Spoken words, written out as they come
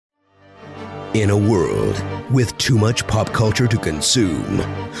In a world with too much pop culture to consume,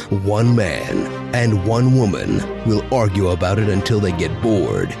 one man and one woman will argue about it until they get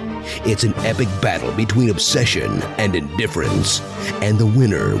bored. It's an epic battle between obsession and indifference, and the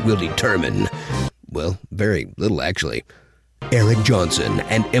winner will determine, well, very little actually. Eric Johnson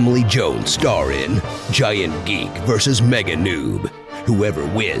and Emily Jones star in Giant Geek vs. Mega Noob. Whoever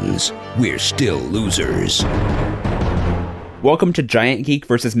wins, we're still losers. Welcome to Giant Geek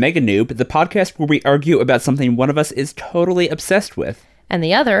vs. Mega Noob, the podcast where we argue about something one of us is totally obsessed with. And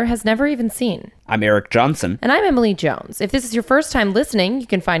the other has never even seen. I'm Eric Johnson. And I'm Emily Jones. If this is your first time listening, you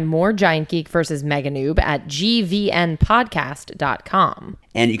can find more Giant Geek vs. Mega Noob at gvnpodcast.com.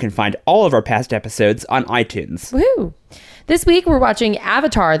 And you can find all of our past episodes on iTunes. Woohoo! This week we're watching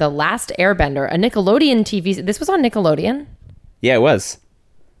Avatar: The Last Airbender, a Nickelodeon TV... This was on Nickelodeon? Yeah, it was.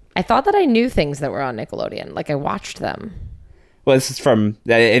 I thought that I knew things that were on Nickelodeon. Like, I watched them. Well, this is from,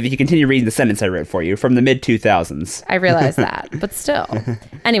 if you continue reading the sentence I wrote for you, from the mid-2000s. I realize that, but still.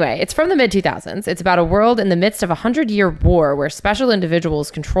 Anyway, it's from the mid-2000s. It's about a world in the midst of a 100-year war where special individuals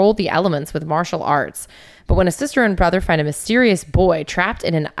control the elements with martial arts. But when a sister and brother find a mysterious boy trapped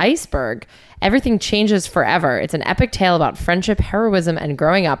in an iceberg, everything changes forever. It's an epic tale about friendship, heroism, and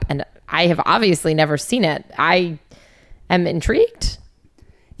growing up, and I have obviously never seen it. I am intrigued.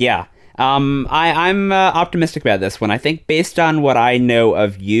 Yeah. I'm optimistic about this one. I think based on what I know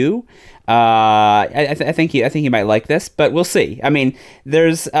of you, I think you might like this, but we'll see. I mean,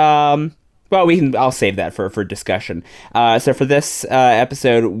 there's I'll save that for discussion. So for this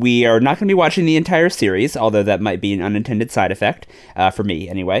episode, we are not going to be watching the entire series, although that might be an unintended side effect for me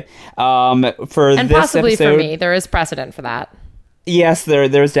anyway. And this possibly episode, for me, there is precedent for that. Yes,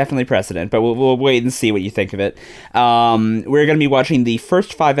 there's definitely precedent, but we'll wait and see what you think of it. We're going to be watching the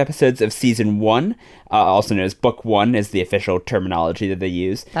first 5 episodes of Season 1, also known as Book 1 is the official terminology that they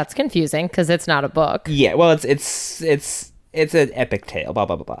use. That's confusing, because it's not a book. Yeah, well, it's an epic tale, blah,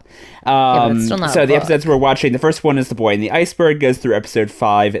 blah, blah, blah. But it's still not so a the book. episodes we're watching, the first one is The Boy in the Iceberg, goes through episode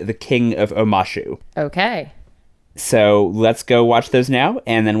 5, The King of Omashu. Okay. So let's go watch those now,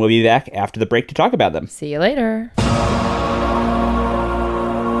 and then we'll be back after the break to talk about them. See you later.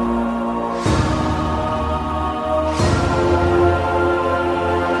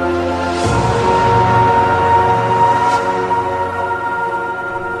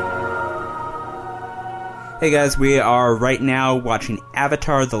 Hey guys, we are right now watching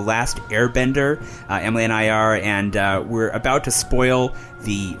Avatar: The Last Airbender. Emily and I are, and we're about to spoil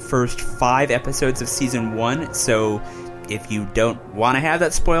the first 5 episodes of Season 1, so if you don't want to have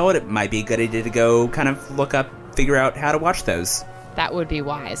that spoiled, it might be a good idea to go kind of figure out how to watch those. That would be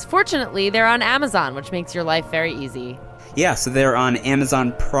wise. Fortunately, they're on Amazon, which makes your life very easy. Yeah, so they're on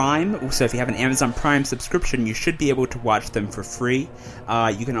Amazon Prime, so if you have an Amazon Prime subscription, you should be able to watch them for free.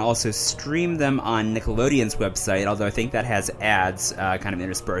 You can also stream them on Nickelodeon's website, although I think that has ads kind of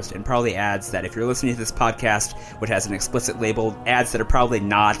interspersed, and probably ads that if you're listening to this podcast, which has an explicit label, ads that are probably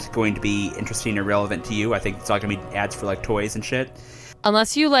not going to be interesting or relevant to you. I think it's all going to be ads for, like, toys and shit.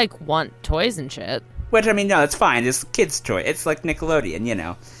 Unless you, want toys and shit. Which, I mean, no, it's fine. It's kids' toy. It's like Nickelodeon, you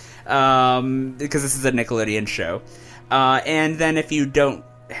know. Because this is a Nickelodeon show. And then if you don't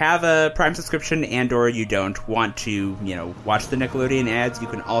have a Prime subscription and or you don't want to, watch the Nickelodeon ads, you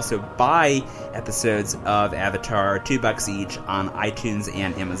can also buy episodes of Avatar, $2 each on iTunes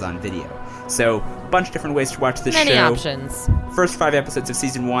and Amazon Video. So, a bunch of different ways to watch this show. Many options. First 5 episodes of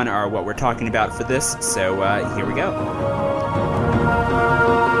Season 1 are what we're talking about for this, so here we go.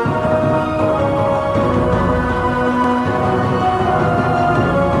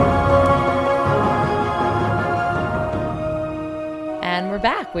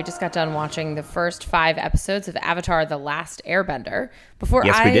 Back. We just got done watching the first 5 episodes of Avatar: The Last Airbender.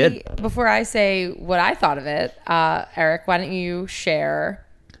 We did. Before I say what I thought of it, Eric, why don't you share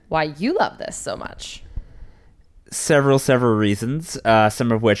why you love this so much? Several reasons,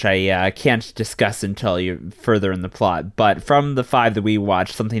 some of which I can't discuss until you're further in the plot. But from the 5 that we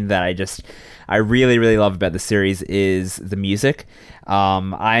watched, something that I really, really love about the series is the music.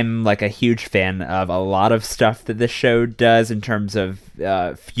 I'm like a huge fan of a lot of stuff that this show does in terms of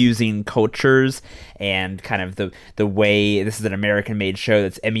fusing cultures and kind of the way this is an American-made show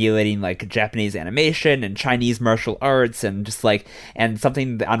that's emulating like Japanese animation and Chinese martial arts and just and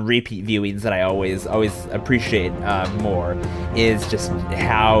something on repeat viewings that I always appreciate more is just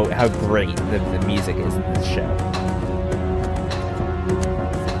how great the music is in this show.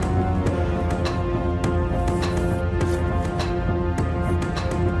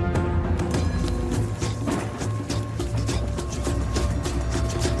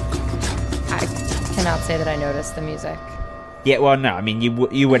 I cannot say that I noticed the music. Yeah, well, no, I mean,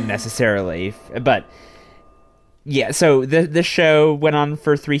 you wouldn't necessarily, but yeah, so the show went on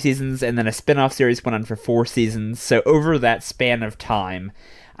for 3 seasons, and then a spin-off series went on for 4 seasons. So over that span of time,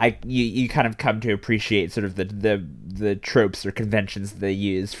 you kind of come to appreciate sort of the tropes or conventions they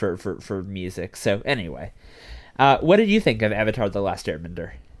use for music. So anyway, what did you think of Avatar: The Last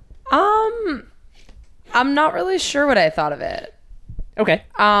Airbender? I'm not really sure what I thought of it. Okay.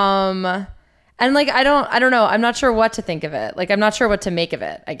 And like I don't know. I'm not sure what to think of it. Like I'm not sure what to make of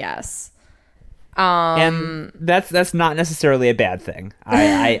it, I guess. And that's not necessarily a bad thing.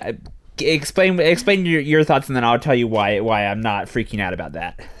 I explain your thoughts, and then I'll tell you why I'm not freaking out about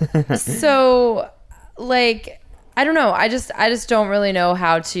that. So, like, I don't know. I just don't really know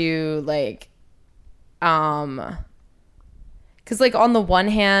how to like, because like on the one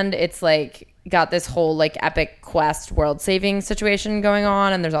hand, it's like got this whole like epic quest world saving situation going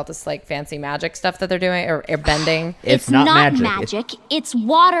on, and there's all this like fancy magic stuff that they're doing or airbending. It's not magic. It's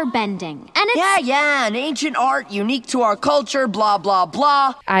water bending, and it's an ancient art unique to our culture. Blah blah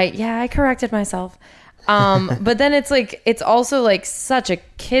blah. I corrected myself. But then it's like it's also like such a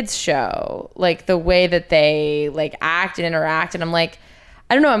kids show, like the way that they like act and interact, and I'm like,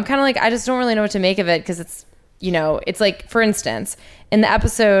 I don't know. I'm kind of like I just don't really know what to make of it because it's. You know, it's like, for instance, in the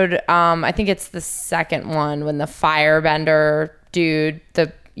episode, I think it's the second one when the firebender dude,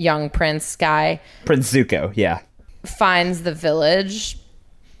 the young prince guy. Prince Zuko, yeah. Finds the village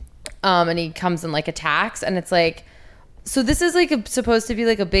and he comes and like attacks. And it's like, so this is like supposed to be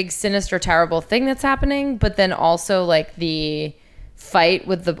like a big, sinister, terrible thing that's happening. But then also like the fight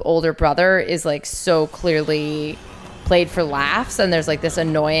with the older brother is like so clearly played for laughs. And there's like this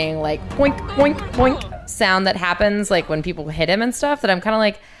annoying like boink, boink, boink sound that happens like when people hit him and stuff that I'm kind of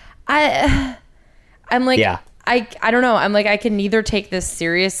like I'm like yeah. I don't know, I'm like I can neither take this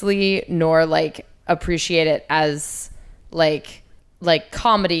seriously nor like appreciate it as like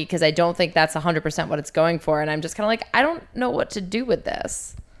comedy because I don't think that's 100% what it's going for, and I'm just kind of like I don't know what to do with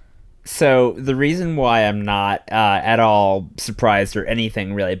this. So the reason why I'm not at all surprised or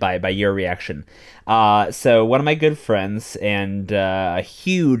anything really by your reaction. So one of my good friends and a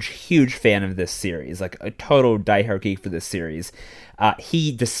huge fan of this series, like a total diehard geek for this series,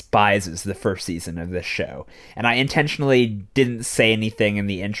 he despises the first season of this show. And I intentionally didn't say anything in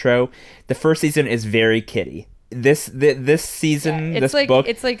the intro. The first season is very kiddie. This season, it's this like, book...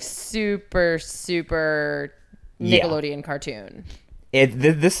 It's like super Nickelodeon cartoon.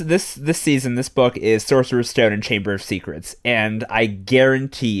 This season, this book is Sorcerer's Stone and Chamber of Secrets, and I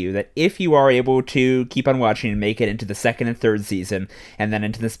guarantee you that if you are able to keep on watching and make it into the second and third season, and then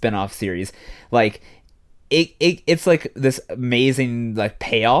into the spin-off series, like it's like this amazing like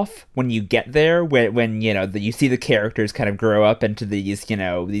payoff when you get there, when you know you see the characters kind of grow up into these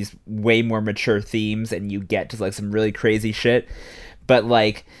these way more mature themes, and you get to like some really crazy shit, but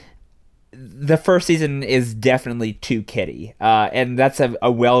like. The first season is definitely too kiddie, and that's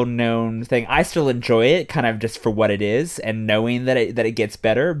a well-known thing. I still enjoy it, kind of just for what it is, and knowing that it gets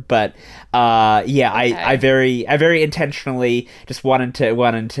better. But okay. I very intentionally just wanted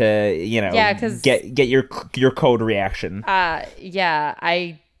to get your cold reaction.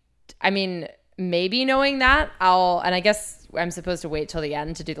 I mean maybe knowing that and I guess I'm supposed to wait till the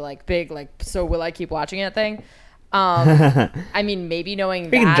end to do the like big like so will I keep watching it thing. I mean, maybe knowing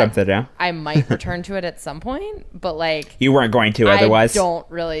that, can jump that down. I might return to it at some point, but like you weren't going to otherwise. I don't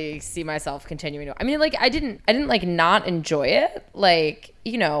really see myself continuing to. I mean, like I didn't like not enjoy it. Like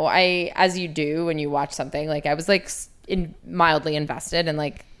I as you do when you watch something. Like I was like mildly invested in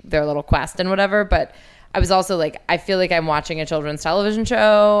like their little quest and whatever, but I was also like I feel like I'm watching a children's television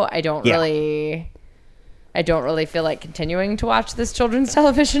show. I don't really feel like continuing to watch this children's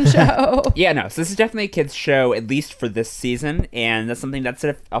television show. Yeah, no. So this is definitely a kids' show, at least for this season, and that's something that's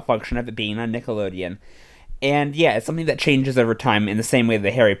a function of it being on Nickelodeon. And yeah, it's something that changes over time in the same way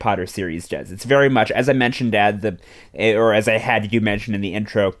the Harry Potter series does. It's very much, as I mentioned, as I had you mention in the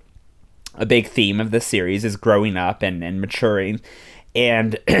intro, a big theme of the series is growing up and maturing.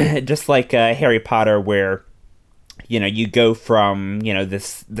 And just like Harry Potter, where you go from,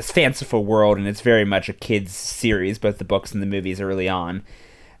 this fanciful world, and it's very much a kid's series, both the books and the movies early on.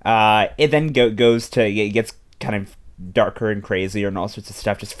 It then it gets kind of darker and crazier and all sorts of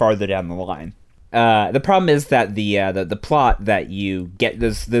stuff just farther down the line. The problem is that the plot that you get,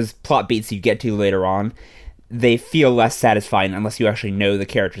 those plot beats you get to later on, they feel less satisfying unless you actually know the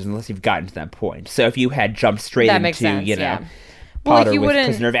characters, unless you've gotten to that point. So if you had jumped straight into, Potter with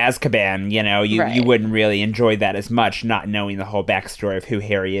Prisoner of Azkaban, you wouldn't really enjoy that as much, not knowing the whole backstory of who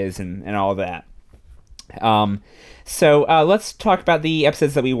Harry is and all that. So let's talk about the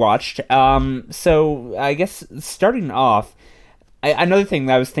episodes that we watched. So I guess starting off, another thing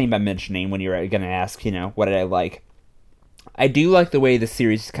that I was thinking about mentioning when you were going to ask, what did I like? I do like the way the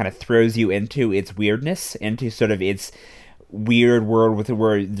series kind of throws you into its weirdness, into sort of its weird world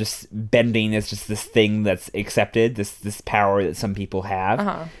where just bending is just this thing that's accepted, this power that some people have.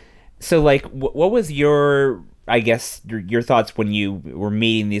 Uh-huh. So, like, what was your, I guess, your thoughts when you were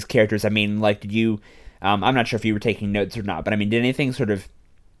meeting these characters? I mean, like, did you, I'm not sure if you were taking notes or not, but I mean, did anything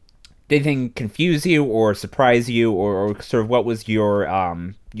confuse you or surprise you, or sort of what was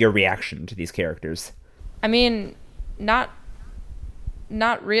your reaction to these characters? I mean, not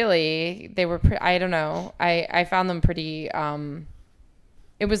really. They were, I don't know. I found them pretty,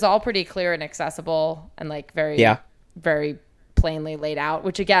 it was all pretty clear and accessible and like very, very plainly laid out,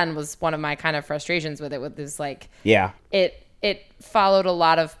 which again was one of my kind of frustrations with it, with this like, it followed a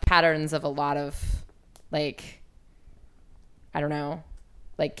lot of patterns of a lot of like, I don't know,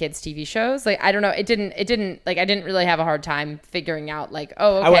 like kids TV shows. Like, I don't know. It didn't like, I didn't really have a hard time figuring out like,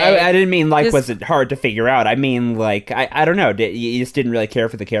 oh, okay. I didn't mean like, was it hard to figure out? I mean, like, I don't know. You just didn't really care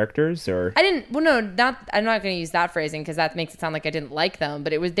for the characters, or? I'm not going to use that phrasing because that makes it sound like I didn't like them,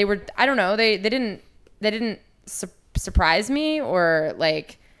 but I don't know. They didn't surprise me, or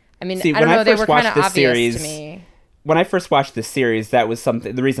like, I mean, I don't know. They were kind of obvious to me. When I first watched this series, that was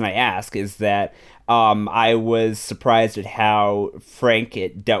something. The reason I ask is that I was surprised at how frank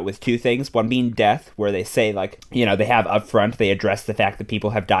it dealt with two things. One being death, where they say, like, they have upfront, they address the fact that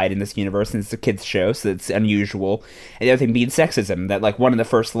people have died in this universe, and it's a kid's show, so it's unusual. And the other thing being sexism, that, like, one of the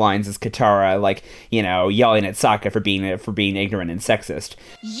first lines is Katara, like, yelling at Sokka for being ignorant and sexist.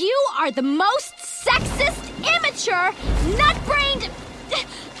 You are the most sexist, immature, nut-brained...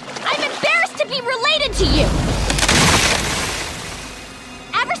 I'm embarrassed to be related to you!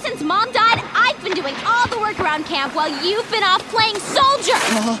 Ever since Mom died, I've been doing all the work around camp while you've been off playing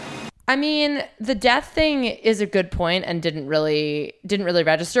soldier! I mean, the death thing is a good point and didn't really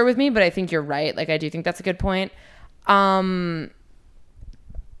register with me, but I think you're right. Like, I do think that's a good point. I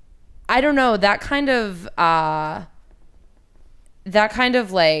don't know, that kind of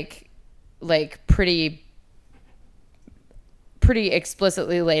like pretty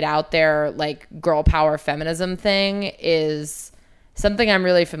explicitly laid out there, like, girl power feminism thing is something I'm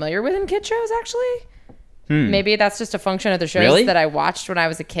really familiar with in kid shows, actually. Maybe that's just a function of the shows that I watched when I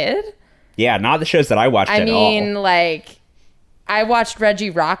was a kid. Yeah, not the shows that I watched at all. I mean, like, I watched Reggie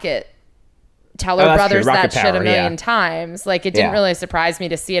Rocket tell her brothers that shit a million times. Like, it didn't really surprise me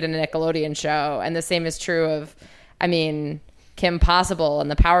to see it in a Nickelodeon show. And the same is true of, I mean, Kim Possible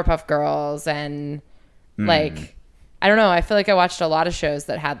and the Powerpuff Girls and, like, I don't know. I feel like I watched a lot of shows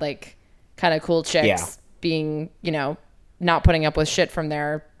that had, like, kind of cool chicks being, not putting up with shit from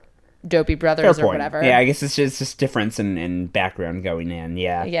their dopey brothers or whatever. Yeah, I guess it's just difference in background going in.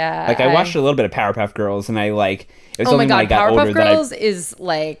 Yeah. Yeah. Like, I watched a little bit of Powerpuff Girls, and I, like, it was oh only my God, when I got older Powerpuff Girls is,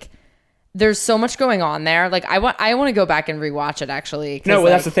 like, there's so much going on there. Like, I want to go back and rewatch it, actually. No,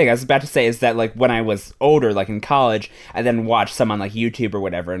 well, that's the thing. I was about to say is that, like, when I was older, like in college, I then watched some on, like, YouTube or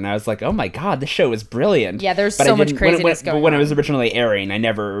whatever, and I was like, oh my God, this show is brilliant. Yeah, there's so much craziness going on. When it was originally airing,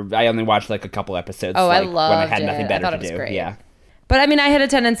 I only watched, like, a couple episodes. Oh, like, I loved it. when I had nothing better I thought to it was do. great. Yeah. But I mean, I had a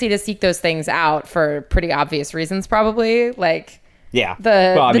tendency to seek those things out for pretty obvious reasons, probably. Like, yeah, the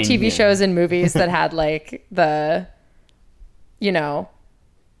TV shows and movies that had, like, the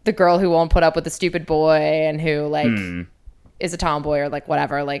girl who won't put up with the stupid boy and who, like, is a tomboy or, like,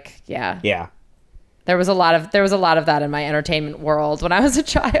 whatever. Like, yeah. There was a lot of that in my entertainment world when I was a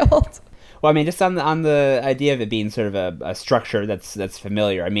child. Well, I mean, just on the idea of it being sort of a structure that's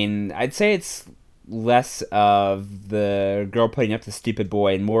familiar. I mean, I'd say it's less of the girl putting up the stupid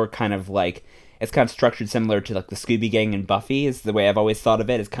boy and more kind of like, it's kind of structured similar to, like, the Scooby Gang and Buffy is the way I've always thought of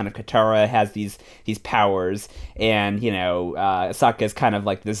it. It's kind of Katara has these powers, and Sokka is kind of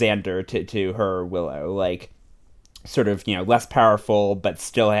like the Xander to her Willow, like, sort of, less powerful but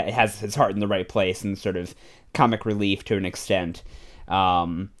still has his heart in the right place and sort of comic relief to an extent.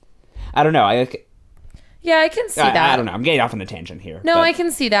 I don't know. Yeah, I can see that. I don't know. I'm getting off on a tangent here. No, I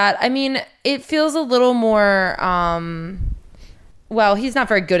can see that. I mean, it feels a little more... well, he's not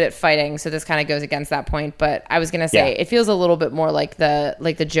very good at fighting, so this kind of goes against that point. But I was going to say, it feels a little bit more like the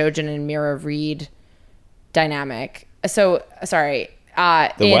Jojen and Mira Reed dynamic. So, sorry.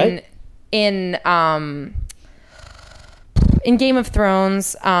 What? In Game of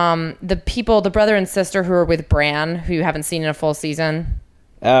Thrones, the brother and sister who are with Bran, who you haven't seen in a full season...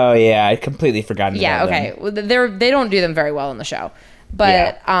 Oh yeah, I'd completely forgotten about them. Yeah, okay. They don't do them very well in the show.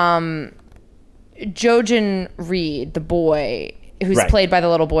 But Jojen Reed, the boy, who's Right. played by the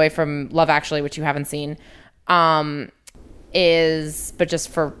little boy from Love Actually, which you haven't seen, is, but just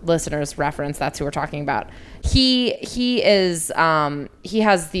for listeners' reference, that's who we're talking about. He is he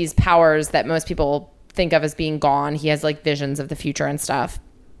has these powers that most people think of as being gone. He has like visions of the future and stuff.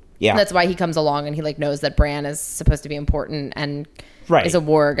 Yeah. That's why he comes along and he like knows that Bran is supposed to be important and Right. is a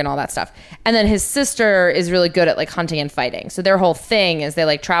warg and all that stuff. And then his sister is really good at like hunting and fighting. So their whole thing is they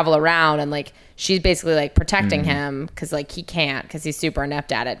like travel around and like she's basically like protecting him because like he can't because he's super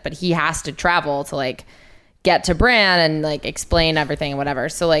inept at it, but he has to travel to like get to Bran and like explain everything and whatever.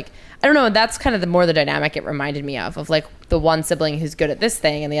 So like I don't know, that's kind of the dynamic it reminded me of like the one sibling who's good at this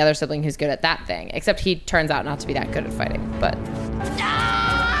thing and the other sibling who's good at that thing, except he turns out not to be that good at fighting. But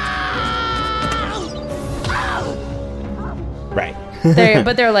Right.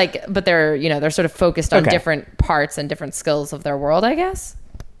 they're you know, they're sort of focused on Okay. different parts and different skills of their world, I guess.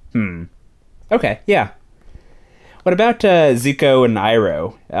 Okay, yeah. What about Zuko and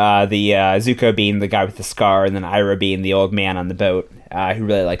Iroh? The Zuko being the guy with the scar, and then Iroh being the old man on the boat who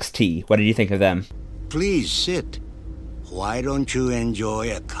really likes tea. What did you think of them? Please sit. Why don't you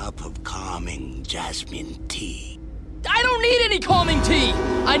enjoy a cup of calming jasmine tea? I don't need any calming tea.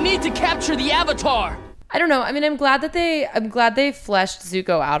 I need to capture the Avatar. I don't know. I mean, I'm glad they fleshed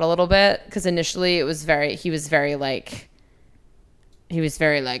Zuko out a little bit because initially he was very like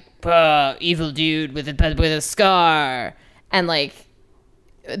evil dude with a scar, and like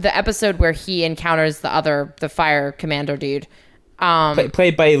the episode where he encounters the fire commander dude.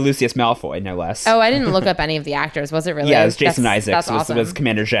 Played by Lucius Malfoy, no less. Oh, I didn't look up any of the actors. Was it really? Yeah, it was Jason Isaacs. That's was, awesome. was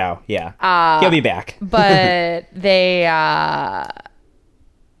Commander Zhao. Yeah, he'll be back. But they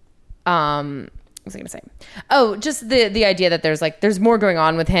what was I gonna say? Oh, just the idea that there's more going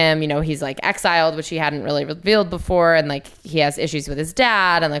on with him. You know, he's like exiled, which he hadn't really revealed before, and like he has issues with his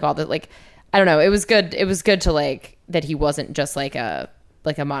dad, and like all the like, I don't know. It was good. It was good to like that he wasn't just like a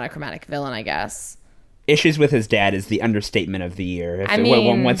monochromatic villain, I guess. Issues with his dad is the understatement of the year.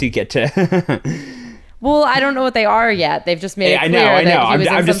 Once you get to. Well, I don't know what they are yet. They've just made it I clear know. that he was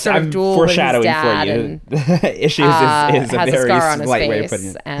in some sort of I'm duel with his foreshadowing dad for you. and Issues is a has very a scar on his slight way of putting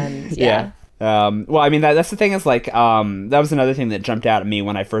face, it. and yeah. Well, I mean, that's the thing is like, that was another thing that jumped out at me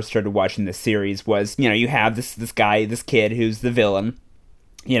when I first started watching this series was, you know, you have this kid who's the villain.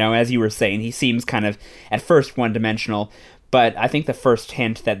 You know, as you were saying, he seems kind of at first one-dimensional, but I think the first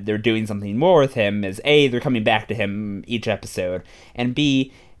hint that they're doing something more with him is A, they're coming back to him each episode, and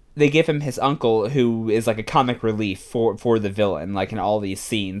B, they give him his uncle, who is like a comic relief for the villain, like in all these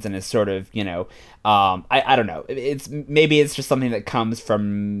scenes, and is sort of, you know, I don't know. Maybe it's just something that comes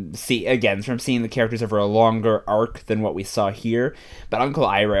from seeing the characters over a longer arc than what we saw here. But Uncle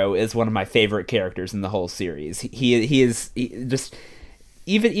Iroh is one of my favorite characters in the whole series. He is just.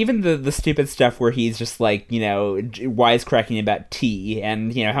 Even the stupid stuff where he's just like, you know, wisecracking about tea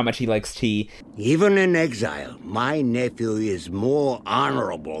and, you know, how much he likes tea. Even in exile, my nephew is more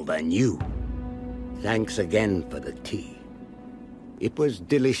honorable than you. Thanks again for the tea. It was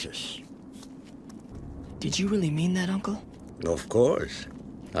delicious. Did you really mean that, Uncle? Of course.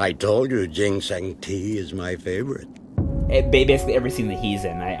 I told you ginseng tea is my favorite. Basically every scene that he's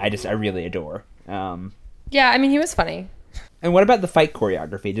in, I really adore. Yeah, I mean, he was funny. And what about the fight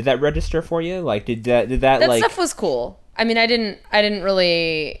choreography? Did that register for you? Like, did that like... stuff was cool. I mean, I didn't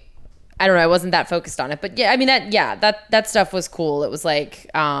really, I don't know, I wasn't that focused on it, but yeah, I mean, that stuff was cool. It was like,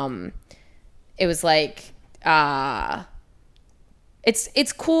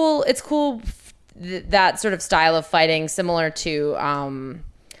 it's cool. That sort of style of fighting, similar to,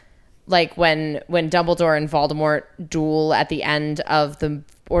 like when Dumbledore and Voldemort duel at the end of the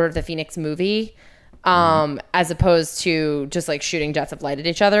Order of the Phoenix movie. As opposed to just like shooting jets of light at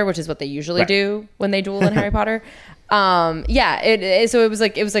each other, which is what they usually do when they duel in Harry Potter. So it was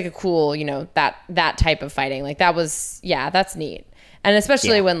like a cool, you know, that type of fighting. Like that was, that's neat. And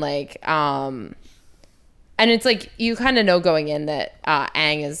especially when like, and it's like, you kind of know going in that,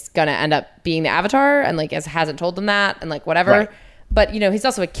 Aang is going to end up being the Avatar and like, hasn't told them that and like whatever. Right. But, you know, he's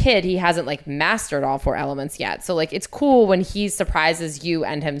also a kid. He hasn't like mastered all four elements yet. So like, it's cool when he surprises you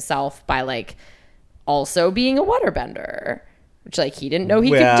and himself by like, also being a waterbender, which like he didn't know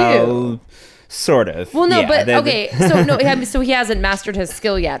he could do. Sort of. Well, no, yeah, but okay. So he hasn't mastered his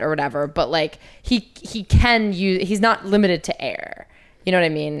skill yet or whatever. But like he can use. He's not limited to air. You know what I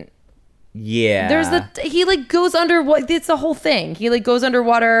mean? Yeah. He like goes under what? It's the whole thing. He like goes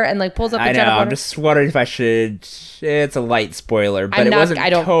underwater and like pulls up the jet of water. I'm just wondering if I should. It's a light spoiler, but I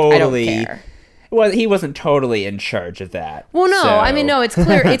don't care. Well, he wasn't totally in charge of that. Well, no, so. I mean, no, it's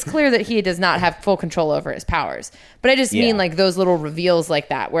clear. It's clear that he does not have full control over his powers. But I just mean like those little reveals like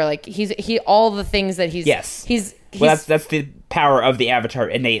that, where like all the things that he's Well, that's the power of the Avatar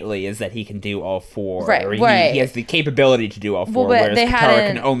innately, is that he can do all four. Right, or right. He has the capability to do all four, but whereas they Katara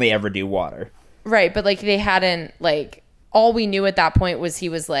hadn't- can only ever do water. Right, but like they hadn't like all we knew at that point was he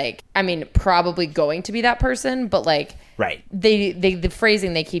was like, I mean, probably going to be that person, but like Right. the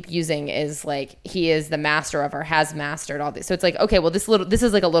phrasing they keep using is like he is the master of or has mastered all these. So it's like, okay, well this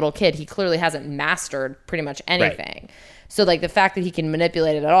is like a little kid. He clearly hasn't mastered pretty much anything. So like the fact that he can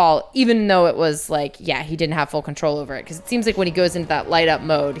manipulate it at all, even though it was like, yeah, he didn't have full control over it, because it seems like when he goes into that light up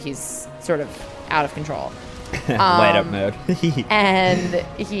mode, he's sort of out of control. Light up mode. And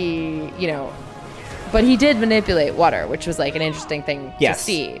he, but he did manipulate water, which was like an interesting thing Yes. to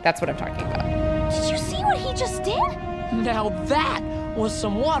see. That's what I'm talking about. Did you see what he just did? Now that was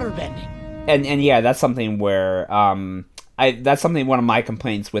some water bending. And yeah, that's something where that's something, one of my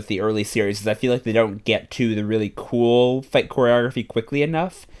complaints with the early series is I feel like they don't get to the really cool fight choreography quickly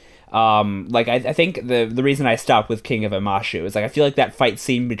enough. I think the reason I stopped with King of Amashu is like I feel like that fight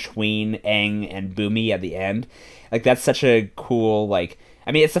scene between Aang and Bumi at the end, like that's such a cool, like,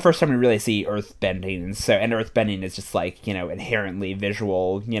 I mean, it's the first time we really see earthbending, and earthbending is just like, inherently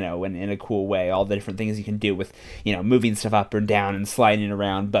visual, in a cool way, all the different things you can do with, moving stuff up and down and sliding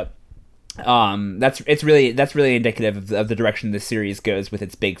around, but that's really indicative of the direction the series goes with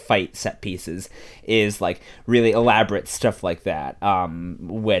its big fight set pieces, is like really elaborate stuff like that,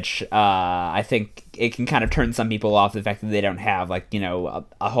 which I think it can kind of turn some people off, the fact that they don't have like a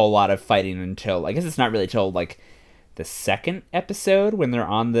whole lot of fighting until, I guess it's not really till like the second episode when they're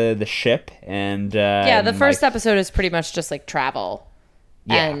on the ship, and Yeah, the and, first like, episode is pretty much just like travel.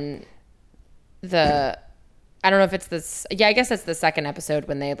 Yeah. And I don't know if it's this. Yeah, I guess it's the second episode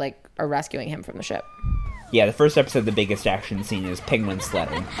when they like are rescuing him from the ship. yeah, the first episode, the biggest action scene is penguin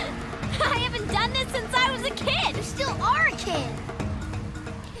sledding. I haven't done this since I was a kid. You still are a kid.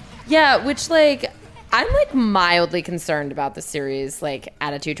 Yeah, which like I'm like mildly concerned about the series like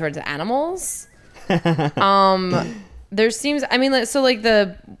attitude towards animals. There seems, I mean, like, so like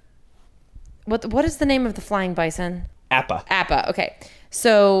what is the name of the flying bison? Appa. Appa. Okay,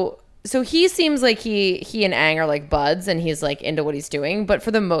 so he seems like he and Aang are like buds, and he's like into what he's doing. But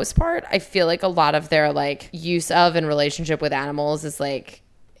for the most part, I feel like a lot of their like use of and relationship with animals is like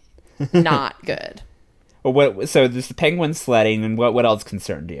not good. Well, so there's the penguin sledding, and what else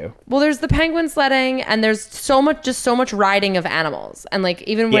concerned you? Well, there's the penguin sledding, and there's so much riding of animals, and like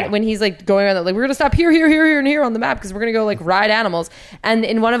even when he's like going around, like we're gonna stop here, and here on the map because we're gonna go like ride animals. And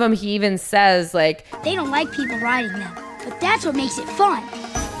in one of them, he even says like, They don't like people riding them, but that's what makes it fun.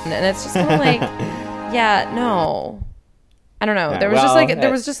 and it's just kind of like, yeah, no, I don't know. Yeah, There was well,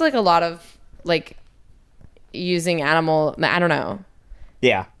 just like a lot of like using animal. I don't know.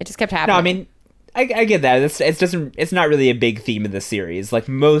 Yeah. It just kept happening. No, I mean, I get that. It's not really a big theme of the series. Like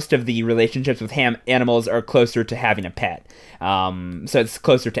most of the relationships with animals are closer to having a pet. So it's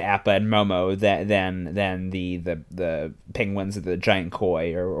closer to Appa and Momo than the penguins or the giant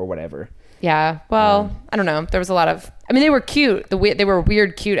koi or whatever. Yeah. Well, I don't know. There was a lot of. I mean, they were cute. They were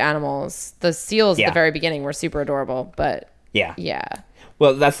weird, cute animals. The seals at the very beginning were super adorable, but yeah.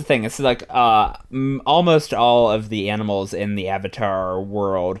 Well, that's the thing. It's like almost all of the animals in the Avatar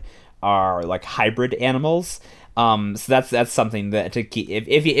world are like hybrid animals. So that's something that to keep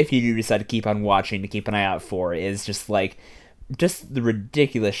if you do decide to keep on watching, to keep an eye out for, is just the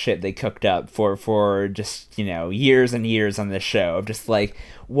ridiculous shit they cooked up for just years and years on this show of just like,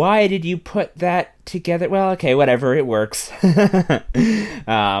 why did you put that together? Well, okay, whatever, it works.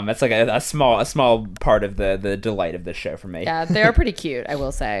 That's like a small part of the delight of this show for me. Yeah, they are pretty cute, I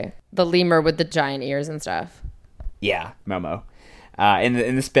will say. The lemur with the giant ears and stuff. Yeah, Momo.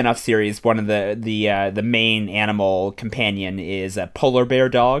 In the spin-off series, one of the main animal companion is a polar bear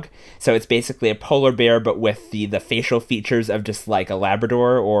dog. So it's basically a polar bear, but with the facial features of just like a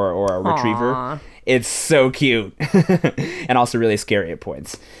Labrador or a retriever. It's so cute, and also really scary at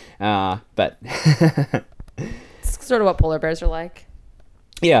points. But It's sort of what polar bears are like.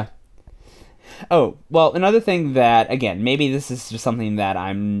 yeah. Oh, well, another thing that, again, maybe this is just something that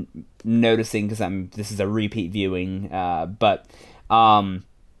I'm noticing because this is a repeat viewing, but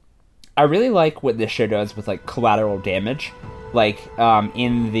I really like what this show does with like collateral damage. Like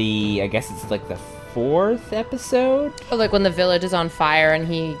in the, I guess it's like the 4th episode. Oh, like when the village is on fire and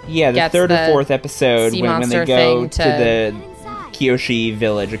he the gets 3rd or 4th episode sea when monster they go thing to the Kyoshi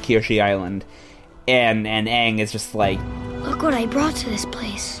village or Kyoshi Island, and Aang is just like, Look what I brought to this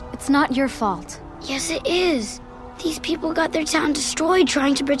place. It's not your fault. Yes, it is. These people got their town destroyed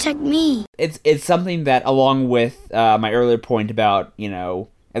trying to protect me. it's something that, along with my earlier point about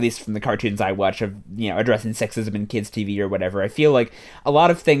at least from the cartoons I watch, of, addressing sexism in kids' TV or whatever. I feel like a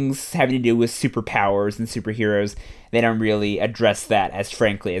lot of things having to do with superpowers and superheroes, they don't really address that as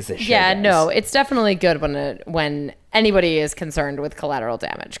frankly as this show does. No, it's definitely good when anybody is concerned with collateral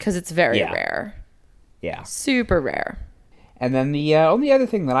damage, because it's very rare. Yeah. Super rare. And then the only other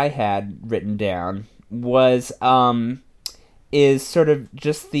thing that I had written down was, is sort of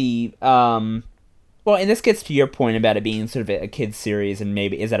just the, well, and this gets to your point about it being sort of a kid's series, and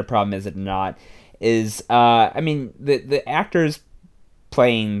maybe, is that a problem, is it not, is, the actors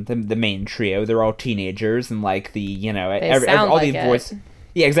playing the main trio, they're all teenagers, and, like, voice...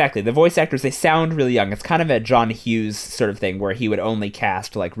 Yeah, exactly. The voice actors, they sound really young. It's kind of a John Hughes sort of thing, where he would only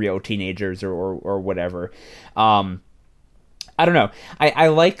cast, like, real teenagers or whatever. I don't know. I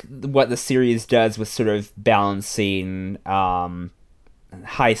like what the series does with sort of balancing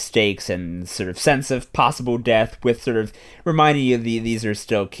high stakes and sort of sense of possible death with sort of reminding you these are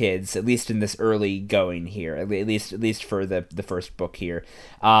still kids, at least in this early going here, at least for the first book here.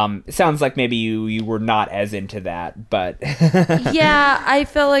 It sounds like maybe you were not as into that, but yeah, I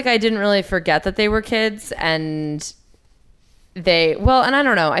felt like I didn't really forget that they were kids, and and I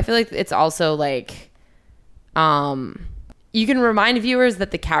don't know, I feel like it's also like you can remind viewers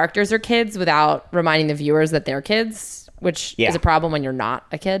that the characters are kids without reminding the viewers that they're kids, which is a problem when you're not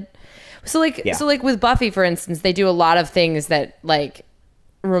a kid. So like with Buffy, for instance, they do a lot of things that like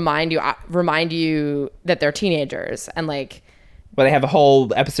remind you that they're teenagers, and like, well, they have a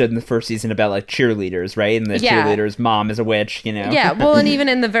whole episode in the first season about like cheerleaders, right? And the cheerleader's mom is a witch, Yeah, well, and even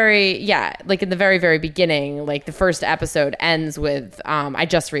in the very very beginning, like the first episode ends with I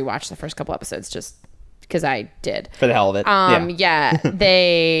just rewatched the first couple episodes just because I did. For the hell of it.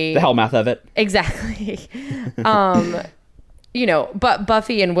 They... the hellmouth of it. Exactly. But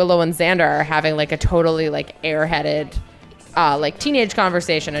Buffy and Willow and Xander are having like a totally like airheaded like teenage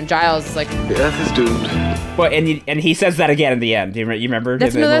conversation, and Giles is like, the Earth is doomed. Well, and he says that again in the end. You remember?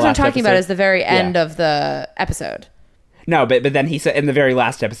 That's what I'm talking about, is the very end of the episode. No, but then he said in the very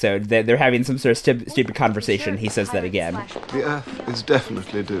last episode that they're having some sort of stupid conversation. He says that again. The Earth is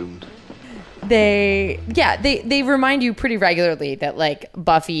definitely doomed. They remind you pretty regularly that like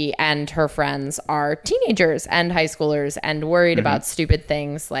Buffy and her friends are teenagers and high schoolers and worried about stupid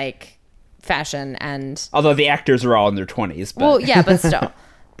things like fashion, and although the actors are all in their 20s. But... Well, yeah, but still.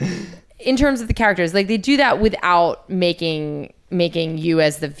 In terms of the characters, like they do that without making you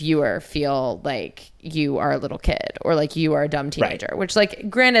as the viewer feel like you are a little kid or like you are a dumb teenager, right. Which,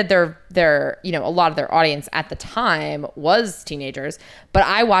 like, granted, they're a lot of their audience at the time was teenagers, but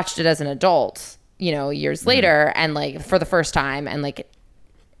I watched it as an adult, years later, and like for the first time, and like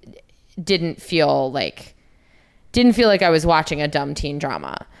didn't feel like I was watching a dumb teen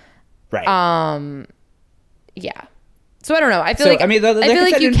drama. Right. Yeah. So I don't know. I feel like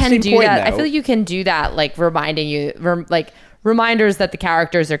you can do that. I feel like you can do that, like reminding you, like reminders that the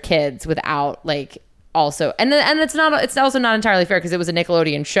characters are kids without like also, and it's also not entirely fair because it was a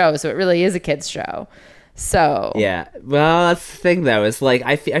Nickelodeon show, so it really is a kids show. So yeah, well, that's the thing though. It's like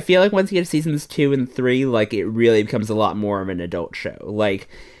I feel like once you get to seasons 2 and 3, like it really becomes a lot more of an adult show. Like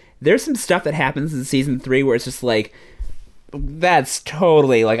there's some stuff that happens in season 3 where it's just like, that's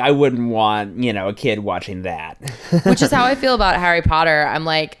totally like, I wouldn't want, a kid watching that. Which is how I feel about Harry Potter.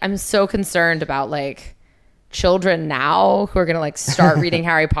 I'm so concerned about like children now who are going to like start reading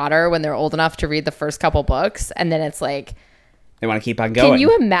Harry Potter when they're old enough to read the first couple books. And then it's like, they want to keep on going. Can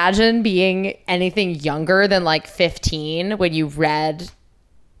you imagine being anything younger than like 15 when you read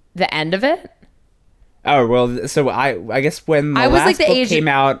the end of it? Oh, well, so I guess when the last book came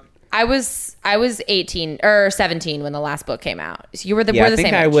out, I was 18 or 17 when the last book came out. So you were the I same think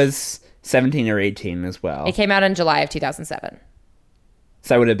age. I was 17 or 18 as well. It came out in July of 2007.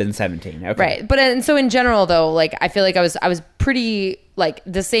 So I would have been 17. Okay. Right. But and so in general though, like I feel like I was pretty like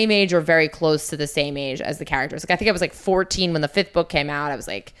the same age or very close to the same age as the characters. Like I think I was like 14 when the 5th book came out. I was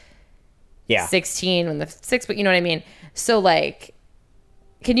like 16 when the 6th book, you know what I mean? So like,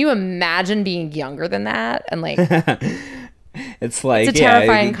 can you imagine being younger than that? And like it's like it's a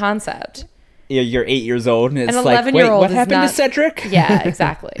terrifying concept. You're 8 years old, and it's like, wait, what happened to Cedric? Yeah,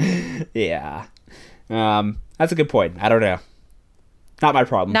 exactly. Yeah, that's a good point. I don't know. Not my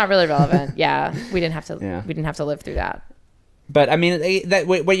problem. Not really relevant. Yeah, we didn't have to. Yeah. We didn't have to live through that. But I mean, that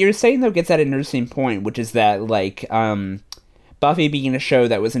what you're saying though gets at an interesting point, which is that like Buffy being a show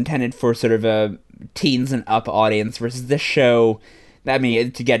that was intended for sort of a teens and up audience versus this show. I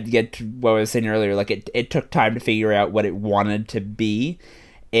mean, to get to what I was saying earlier, like it took time to figure out what it wanted to be,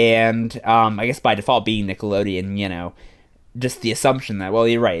 and I guess by default being Nickelodeon, just the assumption that, well,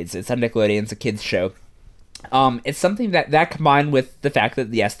 you're right, it's a Nickelodeon, it's a kids show, It's something that combined with the fact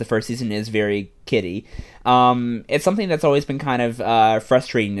that, yes, the first season is very kiddie, it's something that's always been kind of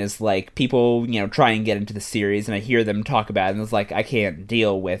frustrating, is like people, try and get into the series, and I hear them talk about it, and it's like, I can't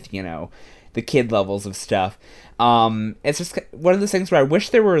deal with, the kid levels of stuff. It's just one of those things where I wish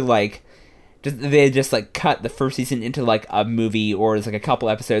there were like, they just like cut the first season into like a movie, or it's like a couple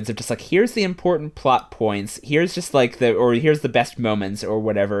episodes of just like, here's the important plot points, here's just like here's the best moments or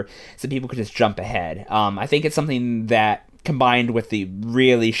whatever, so people could just jump ahead. I think it's something that, combined with the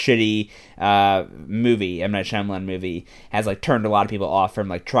really shitty movie, M. Night Shyamalan movie, has like turned a lot of people off from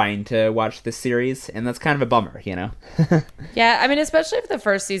like trying to watch this series, and that's kind of a bummer, Yeah, I mean, especially if the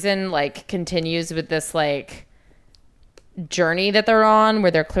first season like continues with this like journey that they're on,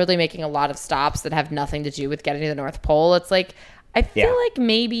 where they're clearly making a lot of stops that have nothing to do with getting to the North Pole. It's like, I feel like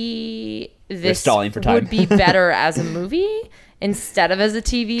maybe this stalling for time. would be better as a movie instead of as a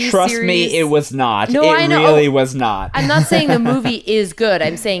TV series. Trust me, it was not. No, it I know. really was not. I'm not saying the movie is good.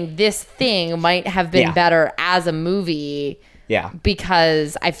 I'm saying this thing might have been Yeah. better as a movie. Yeah.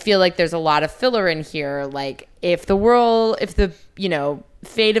 Because I feel like there's a lot of filler in here. Like, if the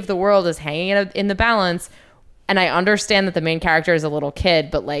fate of the world is hanging in the balance, and I understand that the main character is a little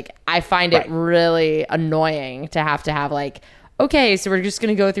kid, but like, I find it really annoying to have like, okay, so we're just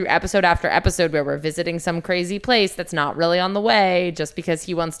going to go through episode after episode where we're visiting some crazy place that's not really on the way just because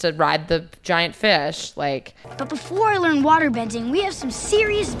he wants to ride the giant fish. Like, But before I learn waterbending, we have some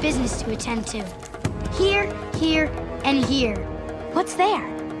serious business to attend to. Here, here, and here. What's there?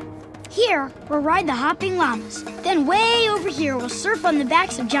 Here, we'll ride the hopping llamas. Then way over here, we'll surf on the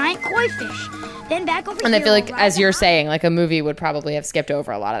backs of giant koi fish. Then back over and here, I feel like, we'll ride as the you're hop- saying, like a movie would probably have skipped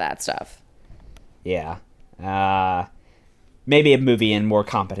over a lot of that stuff. Yeah. Maybe a movie in more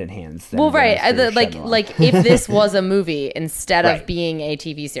competent hands. Than Well, right. than Shyamalan. Like if this was a movie instead Right. of being a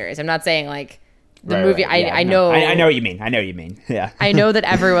TV series. I'm not saying like the Right, movie. right, yeah, I no. know. I know what you mean. Yeah. I know that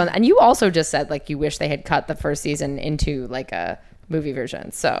everyone, and you also just said like you wish they had cut the first season into like a movie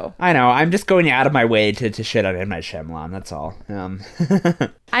version. So I know. I'm just going out of my way to shit on M. Night Shyamalan. That's all.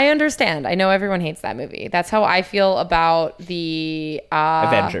 I understand. I know everyone hates that movie. That's how I feel about the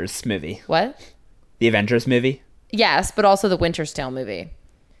Avengers movie. What? The Avengers movie? Yes, but also the Winter's Tale movie.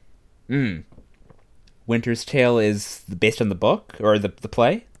 Winter's Tale is based on the book or the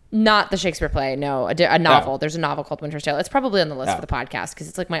play? Not the Shakespeare play. No, a novel. There's a novel called Winter's Tale. It's probably on the list for the podcast because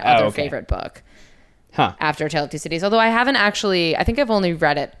it's like my other favorite book. Huh. After A Tale of Two Cities. Although I haven't actually, I think I've only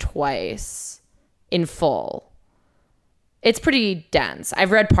read it twice in full. It's pretty dense.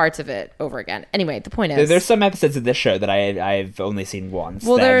 I've read parts of it over again. Anyway, the point is, There's some episodes of this show that I've only seen once.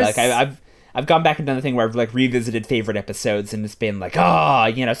 Well, that, there's- like I've gone back and done the thing where I've like revisited favorite episodes and it's been like, so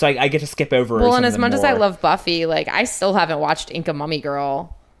I get to skip over. well, some and of as them much as I more. love Buffy, like I still haven't watched Inca Mummy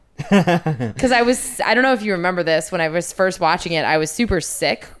Girl. Because I don't know if you remember this, when I was first watching it, I was super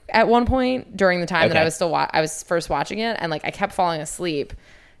sick at one point during the time that I was I was first watching it, and like I kept falling asleep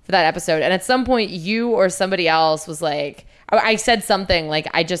for that episode. And at some point, you or somebody else was like, I said something like,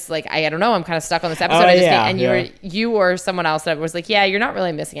 I don't know, I'm kind of stuck on this episode. You or someone else that was like, yeah, you're not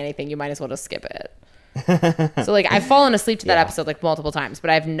really missing anything. You might as well just skip it. So like I've fallen asleep to that episode like multiple times, but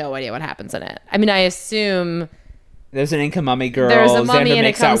I have no idea what happens in it. I mean, I assume there's an Inca Mummy girl. there's a mummy Xander and it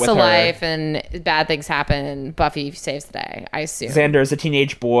makes out comes with to her. life and bad things happen and Buffy saves the day, I assume. Xander's a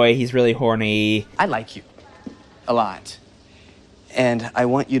teenage boy. He's really horny. I like you. A lot. And I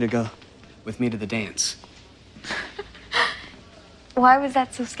want you to go with me to the dance. Why was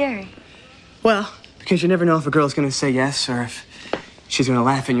that so scary? Well, because you never know if a girl's gonna say yes or if she's gonna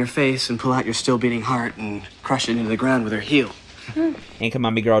laugh in your face and pull out your still beating heart and crush it into the ground with her heel. Inca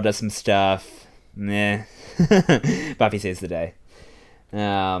Mummy girl does some stuff. Nah. Buffy saves the day.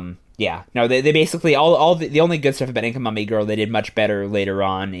 Yeah. No, they basically all the only good stuff about Inca Mummy girl they did much better later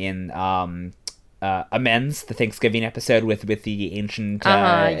on in Amends, the Thanksgiving episode with the ancient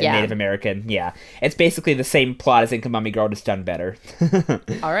Native American. Yeah, it's basically the same plot as Inca Mummy girl, just done better.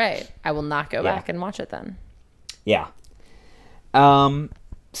 All right, I will not go back and watch it then. Yeah.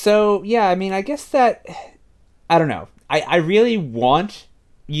 So yeah, I mean, I guess that I don't know. I really want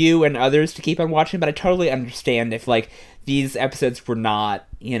you and others to keep on watching, but I totally understand if like these episodes were not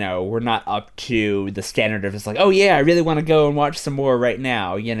up to the standard of just like, oh yeah, I really want to go and watch some more right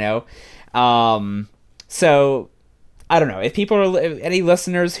now, So I don't know, if people are any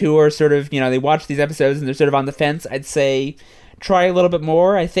listeners who are sort of, they watch these episodes and they're sort of on the fence, I'd say try a little bit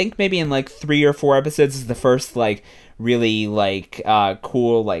more. I think maybe in like 3 or 4 episodes is the first like really like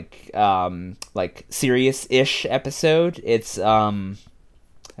cool like serious-ish episode. It's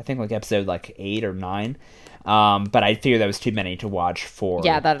I think like episode like 8 or 9. But I figured that was too many to watch for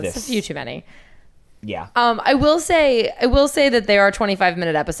that's this. a few too many. Yeah. I will say that they are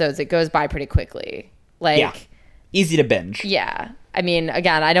 25-minute episodes. It goes by pretty quickly. Like, yeah. Easy to binge. Yeah. I mean,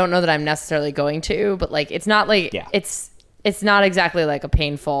 again, I don't know that I'm necessarily going to, but like, it's not like it's not exactly like a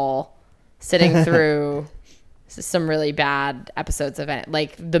painful sitting through some really bad episodes of it,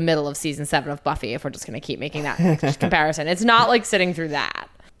 like the middle of season 7 of Buffy, if we're just going to keep making that comparison. It's not like sitting through that.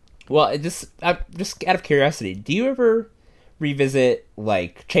 Well, just out of curiosity, do you ever revisit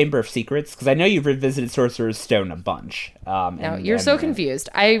like Chamber of Secrets? Because I know you've revisited Sorcerer's Stone a bunch. No, you're so confused.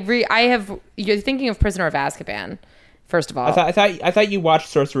 You're thinking of Prisoner of Azkaban. First of all, I thought you watched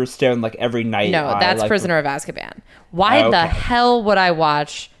Sorcerer's Stone like every night. No, that's Prisoner of Azkaban. Why the hell would I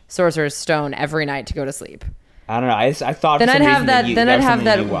watch Sorcerer's Stone every night to go to sleep? I don't know. I thought then I'd have that. Then I'd have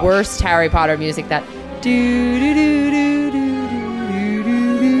that worst Harry Potter music. That do do do do do.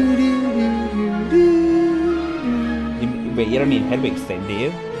 Wait, you don't mean Hedwig's theme, do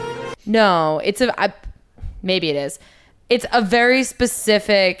you? No, maybe it is. It's a very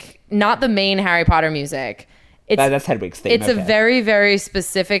specific, not the main Harry Potter music. That's Hedwig's theme. It's a very, very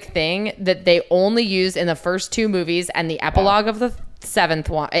specific thing that they only use in the first 2 movies and the epilogue of the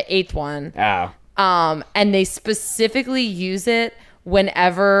 8th one. Oh. And they specifically use it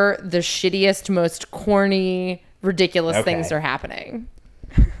whenever the shittiest, most corny, ridiculous things are happening.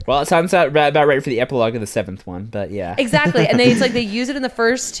 Well, it sounds about right for the epilogue of the 7th one, but yeah. Exactly. And it's like they use it in the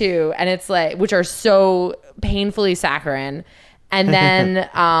first 2, and it's like, which are so painfully saccharine. And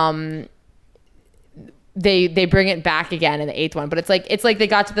then they bring it back again in the 8th one. But it's like they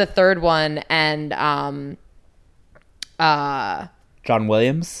got to the 3rd one and John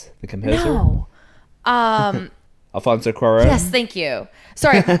Williams, the composer? No. Alfonso Cuarón? Yes, thank you.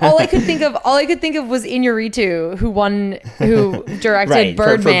 Sorry, all I could think of was Iñárritu, who directed Right,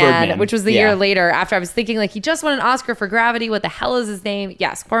 for Birdman, which was the year later. After I was thinking, like, he just won an Oscar for Gravity. What the hell is his name?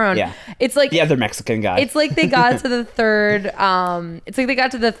 Yes, Cuarón. Yeah, it's like the other Mexican guy. It's like they got to the third. It's like they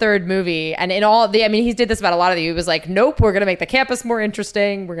got to the 3rd movie, and in all the, I mean, he did this about a lot of the. He was like, nope, we're gonna make the campus more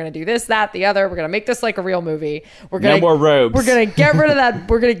interesting. We're gonna do this, that, the other. We're gonna make this like a real movie. We're gonna no more robes. We're gonna get rid of that.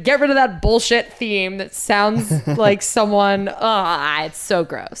 We're gonna get rid of that bullshit theme that sounds like someone. It's so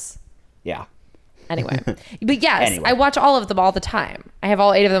gross. Yeah. Anyway, but yes, I watch all of them all the time. I have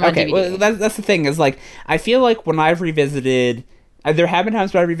all 8 of them on DVD. Well, that's the thing is, like, I feel like when I've revisited, there have been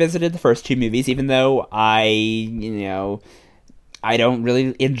times when I revisited the first 2 movies, even though I don't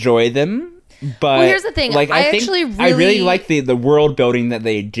really enjoy them. But well, here's the thing. Like, I really like the world building that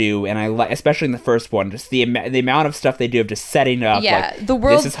they do, and I like, especially in the first one, just the amount of stuff they do of just setting up. Yeah, like, the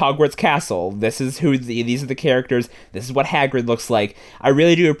world. This is Hogwarts Castle. This is these are the characters. This is what Hagrid looks like. I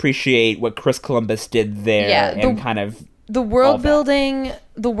really do appreciate what Chris Columbus did there, and kind of the world building.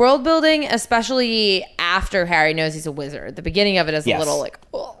 The world building, especially after Harry knows he's a wizard. The beginning of it is a little like.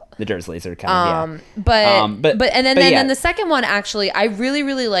 Ugh. The Dursleys are kind of, But then the second one, actually, I really,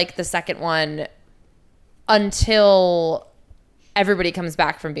 really like the second one until everybody comes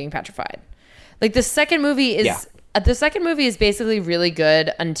back from being petrified. Like the second movie is basically really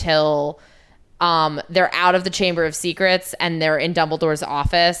good until they're out of the Chamber of Secrets and they're in Dumbledore's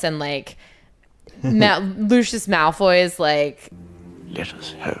office and like Lucius Malfoy is like, let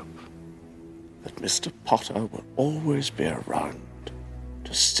us hope that Mr. Potter will always be around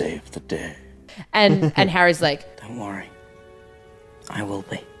to save the day. And Harry's like, don't worry, I will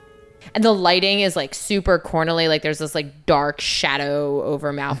be. And the lighting is like super cornily, like there's this like dark shadow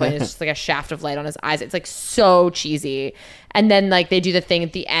over Malfoy and it's just like a shaft of light on his eyes. It's like so cheesy. And then like they do the thing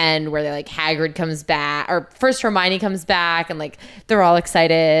at the end where they like Hagrid comes back, or first Hermione comes back and like they're all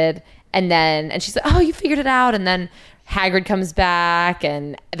excited, and she's like, oh, you figured it out. And then Hagrid comes back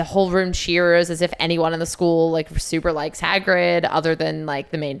and the whole room cheers as if anyone in the school like super likes Hagrid other than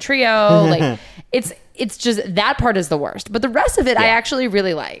like the main trio. Like it's just, that part is the worst, but the rest of it I actually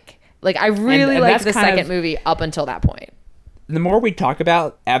really like. Like I really like the second movie up until that point. The more we talk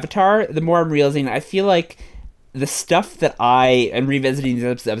about Avatar, the more I'm realizing I feel like the stuff that I am revisiting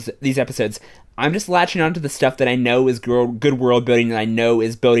these episodes, I'm just latching onto the stuff that I know is good world building, that I know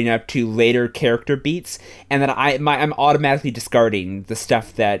is building up to later character beats, and that I'm automatically discarding the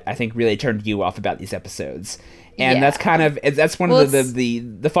stuff that I think really turned you off about these episodes. And that's kind of, that's one of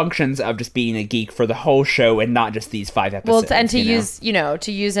the functions of just being a geek for the whole show and not just these 5 episodes. Well, and to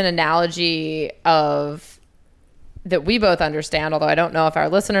use an analogy of that we both understand, although I don't know if our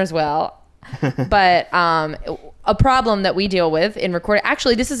listeners will, but a problem that we deal with in recording.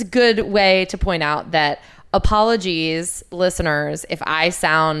 Actually, this is a good way to point out that Apologies, listeners, if I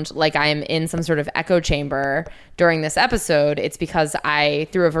sound like I'm in some sort of echo chamber during this episode. It's because I,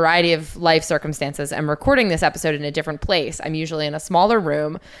 through a variety of life circumstances, am recording this episode in a different place. I'm usually in a smaller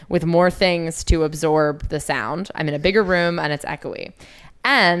room with more things to absorb the sound. I'm in a bigger room and it's echoey.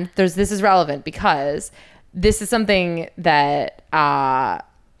 And this is relevant because this is something that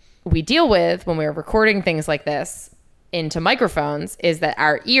we deal with when we're recording things like this into microphones, is that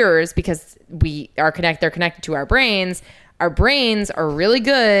our ears, because they're connected to our brains are really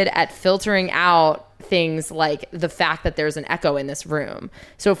good at filtering out things like the fact that there's an echo in this room.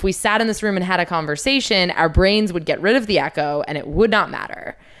 So if we sat in this room and had a conversation, our brains would get rid of the echo and it would not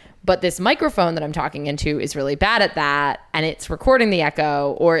matter. But this microphone that I'm talking into is really bad at that, and it's recording the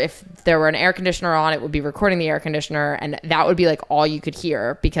echo. Or if there were an air conditioner on, it would be recording the air conditioner, and that would be like all you could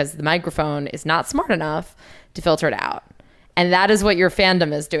hear because the microphone is not smart enough to filter it out. And that is what your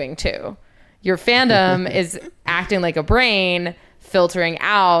fandom is doing too. Your fandom is acting like a brain, filtering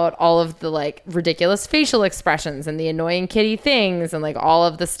out all of the like ridiculous facial expressions and the annoying kitty things and like all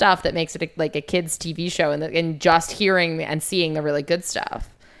of the stuff that makes it like a kid's TV show, and just hearing and seeing the really good stuff.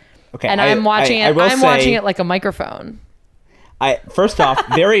 Okay, and I'm watching it. I'm watching it like a microphone. First off,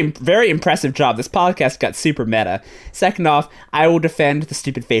 very impressive job. This podcast got super meta. Second off, I will defend the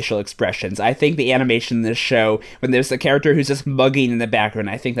stupid facial expressions. I think the animation in this show, when there's a character who's just mugging in the background,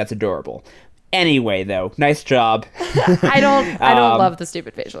 I think that's adorable. Anyway, though, nice job. I don't love the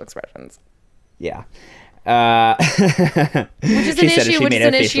stupid facial expressions. Yeah. Which is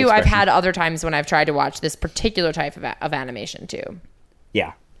an issue I've had other times when I've tried to watch this particular type of animation too.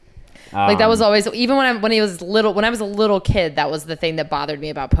 Yeah. Like that was always, even when I was a little kid, that was the thing that bothered me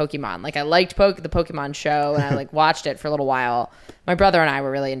about Pokemon. Like I liked the Pokemon show and I like watched it for a little while. My brother and I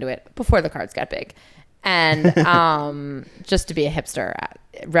were really into it before the cards got big. And just to be a hipster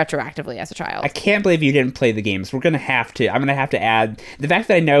retroactively as a child. I can't believe you didn't play the games. I'm gonna have to add the fact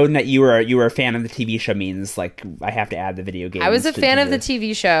that I know that you were a fan of the TV show means like I have to add the video games. I was a fan of the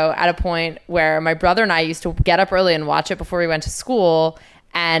TV show at a point where my brother and I used to get up early and watch it before we went to school.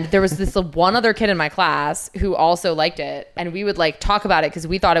 And there was this one other kid in my class who also liked it, and we would like talk about it because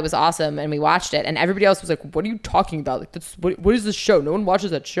we thought it was awesome, and we watched it, and everybody else was like, "What are you talking about? Like, what is this show? No one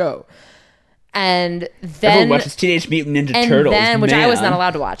watches that show." And then everyone watches Teenage Mutant Ninja Turtles, which I was not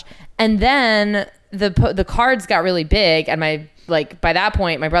allowed to watch. And then the cards got really big, and by that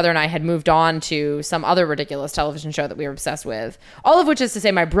point, my brother and I had moved on to some other ridiculous television show that we were obsessed with. All of which is to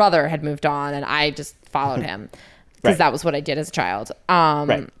say, my brother had moved on, and I just followed him. Because that was what I did as a child.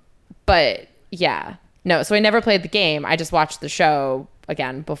 Right. But yeah, no. So I never played the game. I just watched the show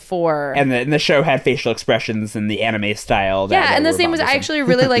again before. And the show had facial expressions in the anime style. And the same was, I actually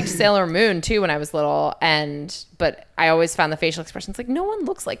really liked Sailor Moon too when I was little. But I always found the facial expressions like no one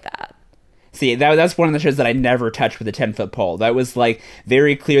looks like that. See, that's one of the shows that I never touched with a 10-foot pole. That was like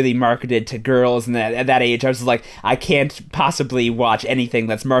very clearly marketed to girls, and at that age, I was like, I can't possibly watch anything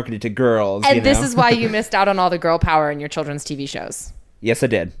that's marketed to girls. And this is why you missed out on all the girl power in your children's TV shows. Yes, I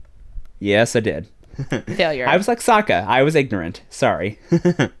did. Failure. I was like Sokka. I was ignorant. Sorry.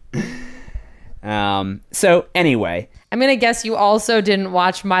 So anyway, I'm going to guess you also didn't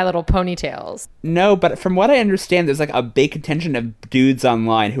watch My Little Ponytails. No, but from what I understand, there's like a big contingent of dudes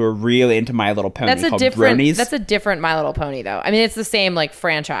online who are really into My Little Pony. That's a different My Little Pony, though. I mean, it's the same like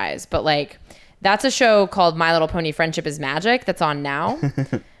franchise, but like that's a show called My Little Pony: Friendship is Magic that's on now.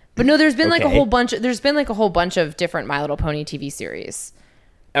 But no, there's been like a whole bunch. There's been like a whole bunch of different My Little Pony TV series.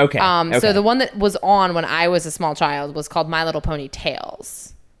 Okay. So the one that was on when I was a small child was called My Little Pony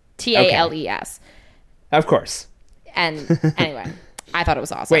Tales. Tales. Of course. And anyway, I thought it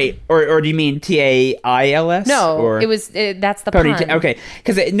was awesome. Wait, or do you mean TAILS? No, that's the pun. Okay,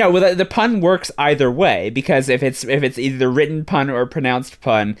 because the pun works either way, because if it's either written pun or pronounced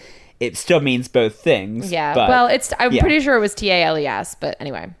pun, it still means both things. Yeah. Well, I'm pretty sure it was TALES, but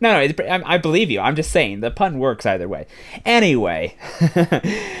anyway. No, I believe you. I'm just saying the pun works either way. Anyway,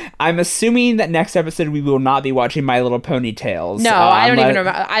 I'm assuming that next episode we will not be watching My Little Pony Tales. No, I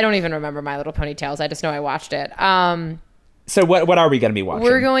don't even remember My Little Pony Tales. I just know I watched it. So what are we going to be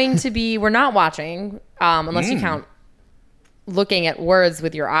watching? We're not watching, unless you count looking at words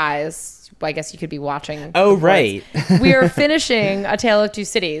with your eyes. I guess you could be watching. Oh, right. We are finishing A Tale of Two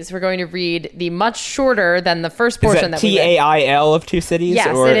Cities. We're going to read the much shorter than the first portion that we read. TAIL of Two Cities?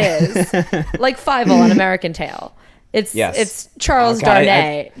 Yes, it is. Like Fievel, an American tale. It's Charles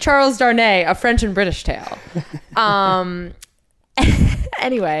Darnay. Charles Darnay, a French and British tale.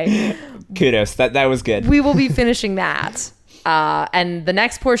 Anyway. Kudos. That was good. We will be finishing that. And the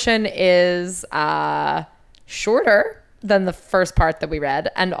next portion is shorter than the first part that we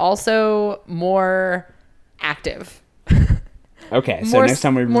read, and also more active. Okay, so next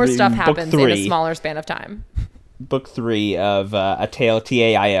time we more read stuff book happens 3, in a smaller span of time. Book 3 of A Tale,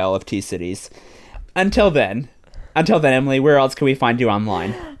 T-A-I-L, of T-Cities. Until then, Emily, where else can we find you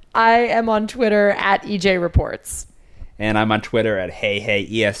online? I am on Twitter at EJ Reports. And I'm on Twitter at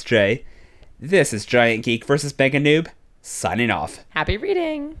HeyHeyESJ. This is Giant Geek vs. Mega Noob, signing off. Happy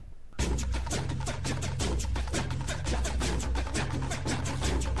reading!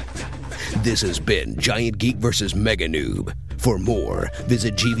 This has been Giant Geek vs. Mega Noob. For more,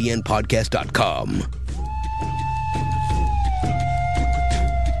 visit gvnpodcast.com.